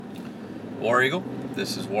War Eagle.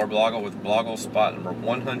 This is War Blogle with BlogleSpot number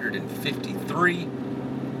 153.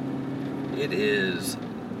 It is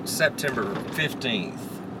September 15th.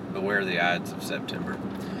 Beware the Ides of September.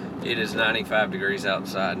 It is 95 degrees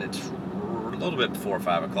outside and it's a little bit before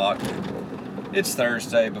 5 o'clock. It's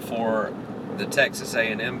Thursday before the Texas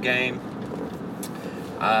A&M game.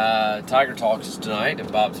 Tiger Talks tonight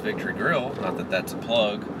at Bob's Victory Grill. Not that that's a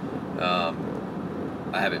plug. I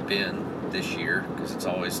haven't been this year because it's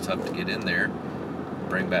always tough to get in there.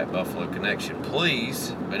 Bring back Buffalo Connection,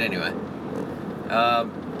 please. But anyway,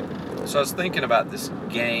 so I was thinking about this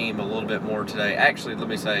game a little bit more today. Actually, let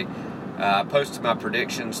me say, I posted my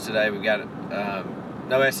predictions today. We got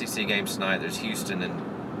no SEC games tonight. There's Houston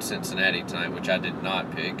and Cincinnati tonight, which I did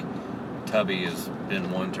not pick. Tubby has been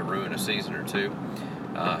one to ruin a season or two.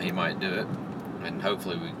 He might do it, and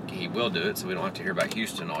hopefully he will do it, so we don't have to hear about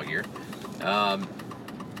Houston all year.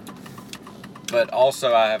 But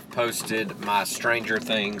also I have posted my Stranger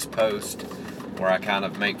Things post where I kind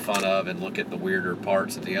of make fun of and look at the weirder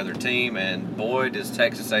parts of the other team, and boy, does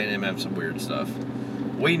Texas A&M have some weird stuff.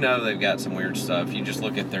 We know they've got some weird stuff. You just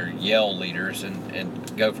look at their yell leaders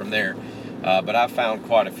and go from there. But I found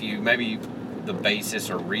quite a few, maybe the basis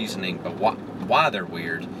or reasoning, but why they're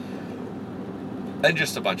weird, and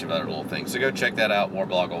just a bunch of other little things. So go check that out,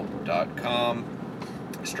 warblogle.com.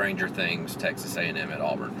 Stranger Things, Texas A&M at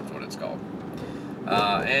Auburn is what it's called.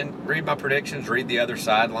 And read my predictions, read the other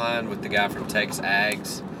sideline with the guy from Tex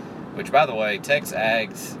Aggies, which, by the way, Tex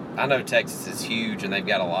Aggies, I know Texas is huge and they've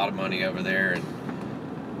got a lot of money over there,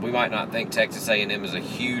 and we might not think Texas A&M is a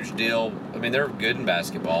huge deal. I mean, they're good in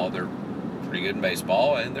basketball, they're pretty good in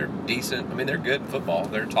baseball, and they're decent. I mean, they're good in football.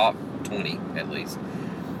 They're top 20 at least.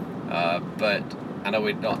 But I know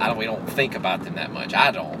we don't think about them that much.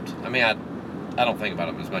 I don't. I mean, I don't think about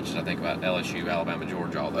them as much as I think about LSU, Alabama,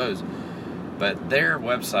 Georgia, all those. But their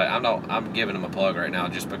website, I'm giving them a plug right now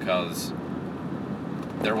just because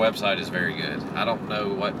their website is very good. I don't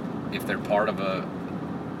know if they're part of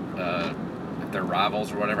if they're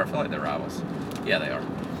rivals or whatever. I feel like they're rivals. Yeah, they are.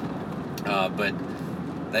 But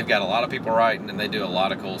they've got a lot of people writing, and they do a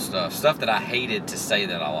lot of cool stuff. Stuff that I hated to say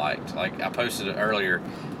that I liked. Like I posted it earlier.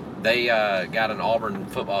 They got an Auburn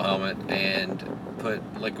football helmet and put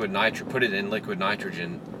it in liquid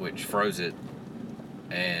nitrogen, which froze it,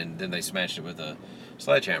 and then they smashed it with a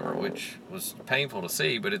sledgehammer, which was painful to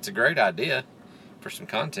see, but it's a great idea for some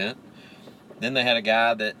content. Then they had a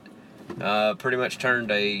guy that pretty much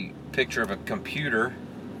turned a picture of a computer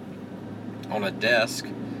on a desk,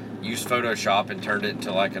 used Photoshop, and turned it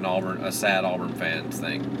into like a sad Auburn fans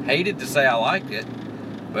thing. Hated to say I liked it,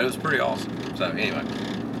 but it was pretty awesome. So anyway,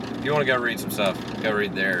 if you want to go read some stuff, go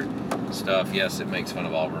read their stuff. Yes, it makes fun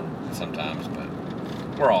of Auburn sometimes, but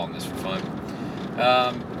we're all in this for fun.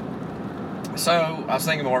 So I was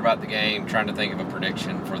thinking more about the game, trying to think of a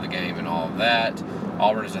prediction for the game and all of that.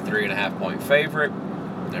 Auburn is a 3.5-point favorite.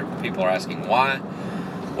 People are asking why.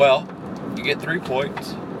 Well, you get 3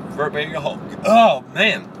 points for it being a home. Oh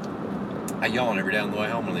man, I yawn every day on the way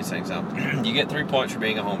home when these things happen. You get 3 points for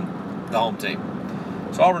being the home team.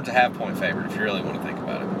 So Auburn's a half-point favorite if you really want to think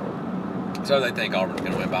about it. So they think Auburn's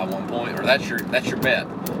going to win by 1 point, or that's your bet.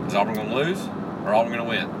 Is Auburn going to lose, or Auburn going to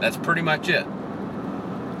win? That's pretty much it.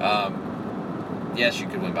 Yes, you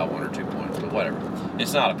could win by 1 or 2 points, but whatever.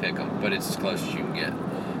 It's not a pick-em, but it's as close as you can get.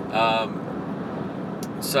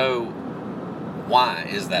 So why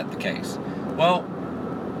is that the case? Well,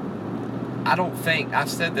 I've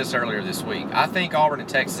said this earlier this week. I think Auburn and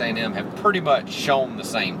Texas A&M have pretty much shown the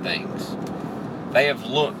same things. They have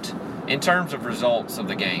looked, in terms of results of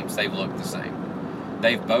the games, they've looked the same.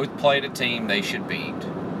 They've both played a team they should beat.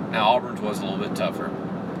 Now, Auburn's was a little bit tougher,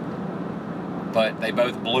 but they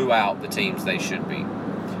both blew out the teams they should beat.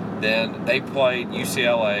 Then they played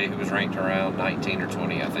UCLA, who was ranked around 19 or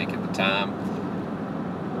 20, I think, at the time.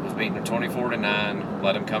 Was beating them 24-9,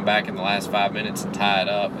 let them come back in the last 5 minutes and tie it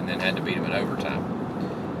up, and then had to beat them in overtime.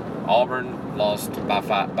 Auburn lost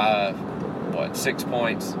by 6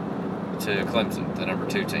 points to Clemson, the number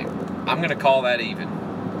 2 team. I'm going to call that even.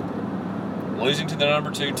 Losing to the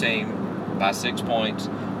number 2 team by 6 points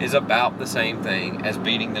is about the same thing as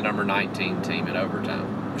beating the number 19 team in overtime.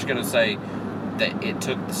 I'm just going to say that it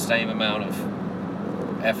took the same amount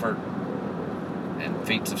of effort and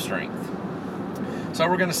feats of strength. So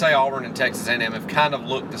we're going to say Auburn and Texas A&M have kind of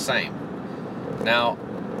looked the same. Now,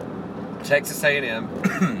 Texas A&M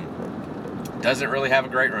doesn't really have a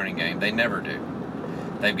great running game. They never do.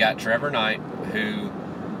 They've got Trevor Knight, who,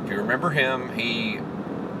 if you remember him, he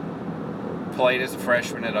played as a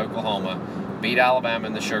freshman at Oklahoma, beat Alabama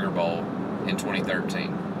in the Sugar Bowl in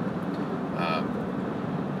 2013.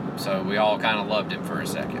 So we all kind of loved him for a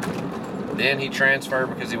second. Then he transferred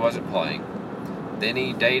because he wasn't playing. Then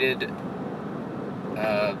he dated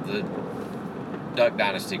the Duck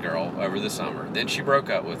Dynasty girl over the summer. Then she broke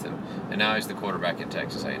up with him, and now he's the quarterback at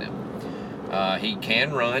Texas A&M. He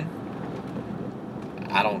can run.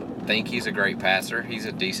 I don't think he's a great passer. He's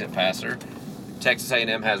a decent passer. Texas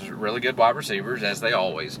A&M has really good wide receivers, as they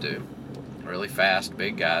always do. Really fast,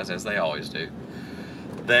 big guys, as they always do.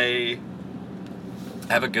 They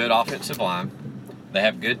have a good offensive line. They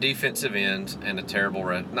have good defensive ends and a terrible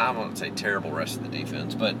rest. No, I won't say terrible rest of the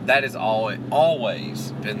defense, but that has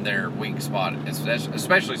always been their weak spot,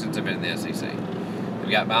 especially since they've been in the SEC.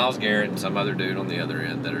 They've got Myles Garrett and some other dude on the other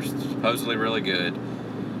end that are supposedly really good,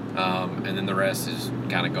 and then the rest is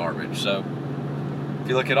kind of garbage. So if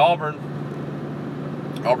you look at Auburn,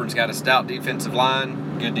 Auburn's got a stout defensive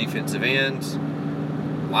line, good defensive ends.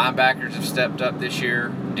 Linebackers have stepped up this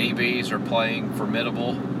year. DBs are playing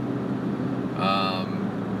formidable.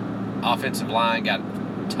 Offensive line got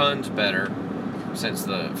tons better since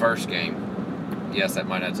the first game. Yes, that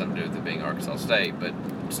might have something to do with it being Arkansas State, but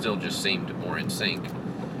still just seemed more in sync.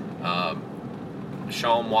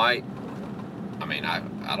 Sean White, I mean,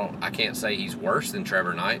 I can't say he's worse than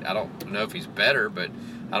Trevor Knight. I don't know if he's better, but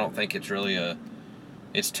I don't think it's really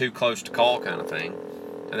it's too close to call kind of thing.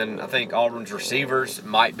 And then I think Auburn's receivers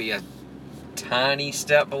might be a tiny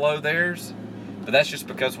step below theirs, but that's just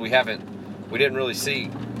because we didn't really see.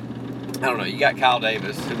 I don't know. You got Kyle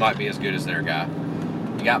Davis, who might be as good as their guy.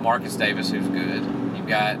 You got Marcus Davis, who's good. You've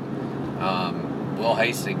got Will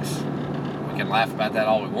Hastings. We can laugh about that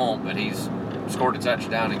all we want, but he's scored a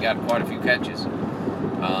touchdown and got quite a few catches.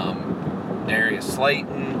 Darius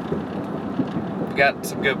Slayton. We got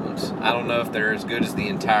some good ones. I don't know if they're as good as the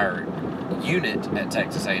entire unit at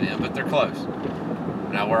Texas A&M, but they're close.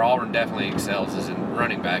 Now, where Auburn definitely excels is in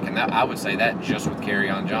running back, and I would say that just with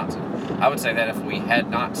Kerryon Johnson. I would say that if we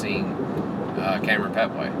had not seen Cameron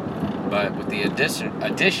Petway. But with the addition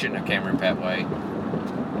of Cameron Petway,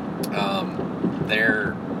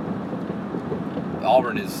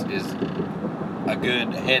 Auburn is a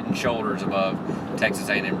good head and shoulders above Texas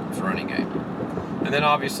A&M's running game. And then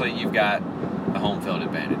obviously you've got the home field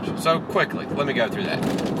advantage. So quickly, let me go through that.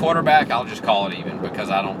 Quarterback, I'll just call it even because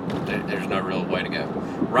there's no real way to go.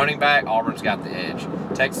 Running back, Auburn's got the edge.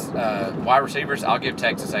 Wide receivers, I'll give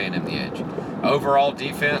Texas A&M the edge. Overall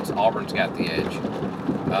defense, Auburn's got the edge.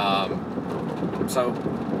 So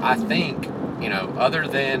I think, other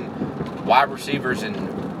than wide receivers and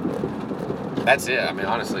that's it. I mean,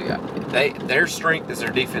 honestly, their strength is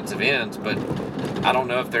their defensive ends, but I don't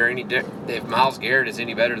know if if Myles Garrett is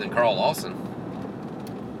any better than Carl Lawson.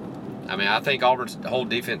 I mean, I think Auburn's whole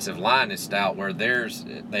defensive line is stout, where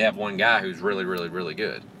they have one guy who's really, really, really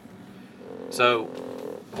good. So,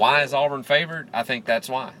 why is Auburn favored? I think that's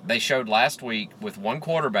why. They showed last week with one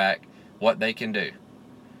quarterback what they can do.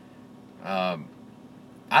 I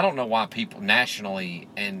don't know why people nationally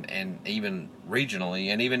and even regionally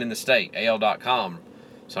and even in the state, AL.com,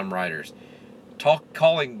 some writers,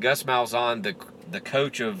 calling Gus Malzahn the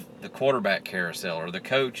coach of the quarterback carousel or the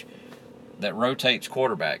coach that rotates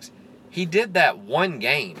quarterbacks. He did that one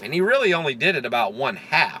game, and he really only did it about one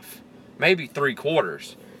half, maybe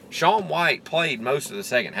 3/4. Sean White played most of the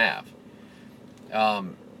second half. Are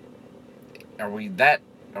we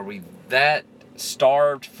that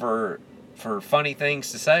starved for funny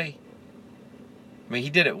things to say? I mean, he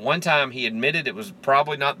did it one time. He admitted it was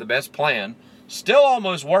probably not the best plan. Still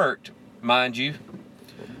almost worked, mind you.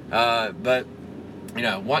 But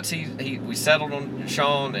once we settled on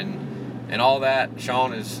Sean and all that,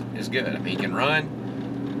 Sean is good. I mean, he can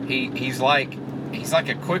run. He's like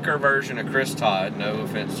a quicker version of Chris Todd. No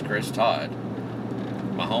offense to Chris Todd,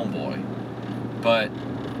 my homeboy, but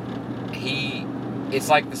it's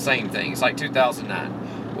like the same thing. It's like 2009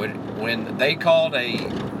 when they called a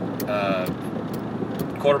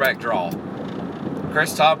quarterback draw.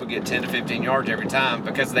 Chris Todd would get 10 to 15 yards every time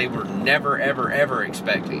because they were never, ever, ever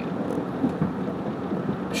expecting it.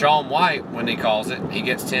 Sean White, when he calls it, he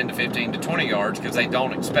gets 10 to 15 to 20 yards because they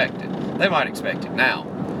don't expect it. They might expect it now,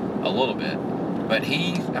 a little bit. But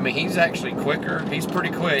he's actually quicker. He's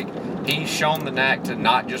pretty quick. He's shown the knack to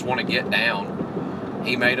not just want to get down.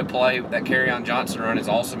 He made a play, that Kerryon Johnson run, as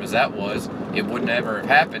awesome as that was, it wouldn't ever have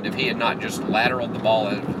happened if he had not just lateraled the ball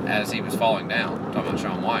as he was falling down. I'm talking about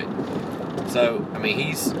Sean White. So, I mean,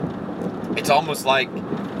 it's almost like,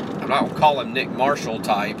 I'm not going to call him Nick Marshall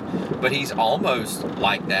type, but he's almost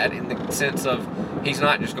like that in the sense of he's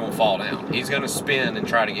not just going to fall down. He's going to spin and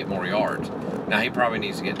try to get more yards. Now, he probably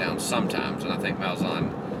needs to get down sometimes, and I think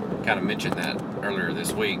Malzahn kind of mentioned that earlier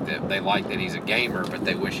this week, that they like that he's a gamer, but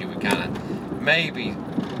they wish he would kind of maybe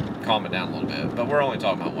calm it down a little bit. But we're only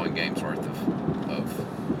talking about one game's worth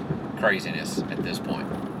of craziness at this point.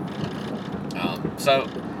 So,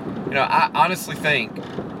 I honestly think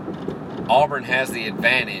Auburn has the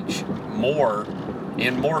advantage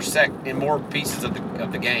in more pieces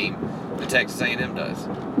of the game than Texas A&M does.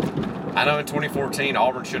 I know in 2014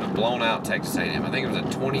 Auburn should have blown out Texas A&M. I think it was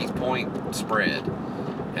a 20-point spread,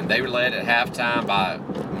 and they were led at halftime by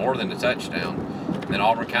more than a touchdown. And then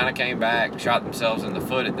Auburn kind of came back, shot themselves in the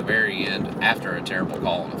foot at the very end after a terrible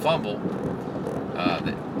call on a fumble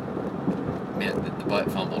that meant that the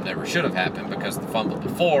butt fumble never should have happened, because the fumble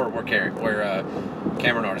before where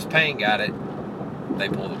Cameron Artis-Payne got it, they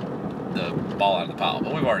pulled the ball out of the pile.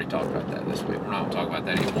 But we've already talked about that this week. We're not going to talk about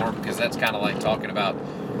that anymore, because that's kind of like talking about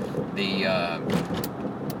the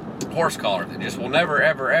horse collar that just will never,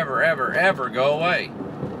 ever, ever, ever, ever go away.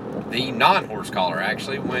 The non-horse collar,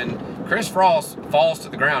 actually. When Chris Frost falls to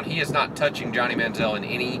the ground, he is not touching Johnny Manziel in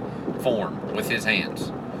any form with his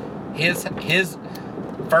hands. His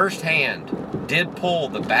first hand did pull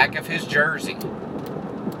the back of his jersey,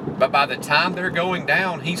 but by the time they're going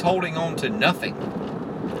down, he's holding on to nothing.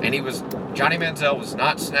 And Johnny Manziel was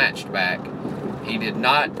not snatched back. He did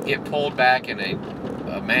not get pulled back in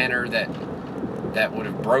a manner that would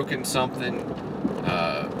have broken something,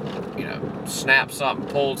 snapped something,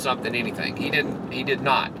 pulled something, anything. He did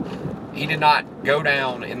not go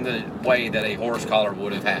down in the way that a horse collar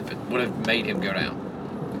would have made him go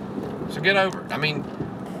down. So get over it. I mean,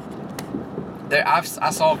 I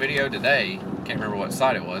saw a video today, can't remember what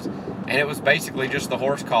site it was, and it was basically just the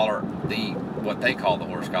horse collar, what they call the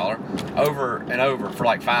horse collar, over and over for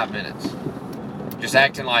like 5 minutes. Just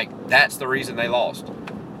acting like that's the reason they lost.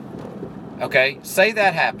 Okay, say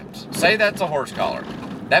that happens. Say that's a horse collar.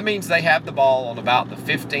 That means they have the ball on about the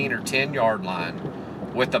 15 or 10 yard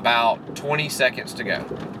line with about 20 seconds to go,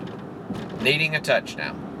 needing a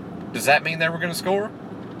touchdown. Does that mean they were going to score?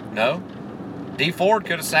 No. D. Ford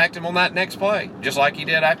could have sacked him on that next play, just like he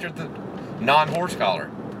did after the non-horse collar.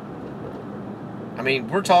 I mean,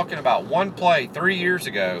 we're talking about one play 3 years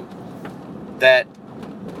ago that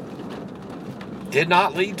did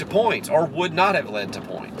not lead to points, or would not have led to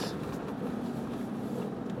points.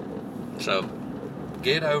 So,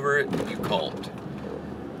 get over it, you cult.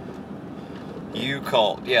 You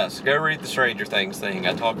cult. Yes, go read the Stranger Things thing.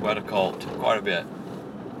 I talk about a cult quite a bit.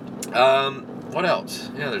 What else?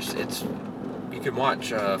 Yeah, you can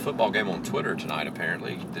watch a football game on Twitter tonight,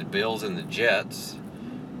 apparently. The Bills and the Jets.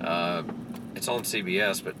 It's on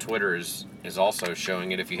CBS, but Twitter is also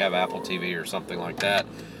showing it. If you have Apple TV or something like that,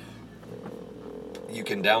 you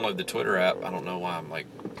can download the Twitter app. I don't know why I'm like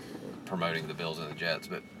promoting the Bills and the Jets,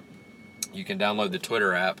 but you can download the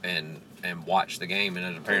Twitter app and watch the game, and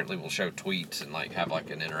it apparently will show tweets and like have like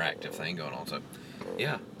an interactive thing going on. So,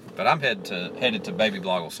 yeah. But I'm headed to Baby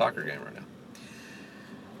Blogle soccer game right now.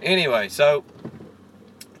 Anyway, so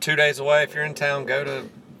 2 days away. If you're in town, go to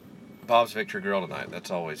Bob's Victory Grill tonight. That's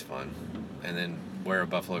always fun. And then wear a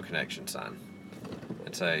Buffalo Connection sign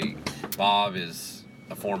and say, Bob is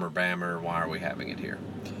a former Bammer. Why are we having it here?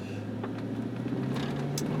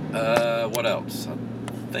 What else? I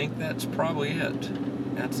think that's probably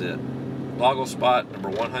it. That's it. BlogleSpot number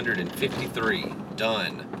 153.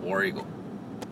 Done. War Eagle.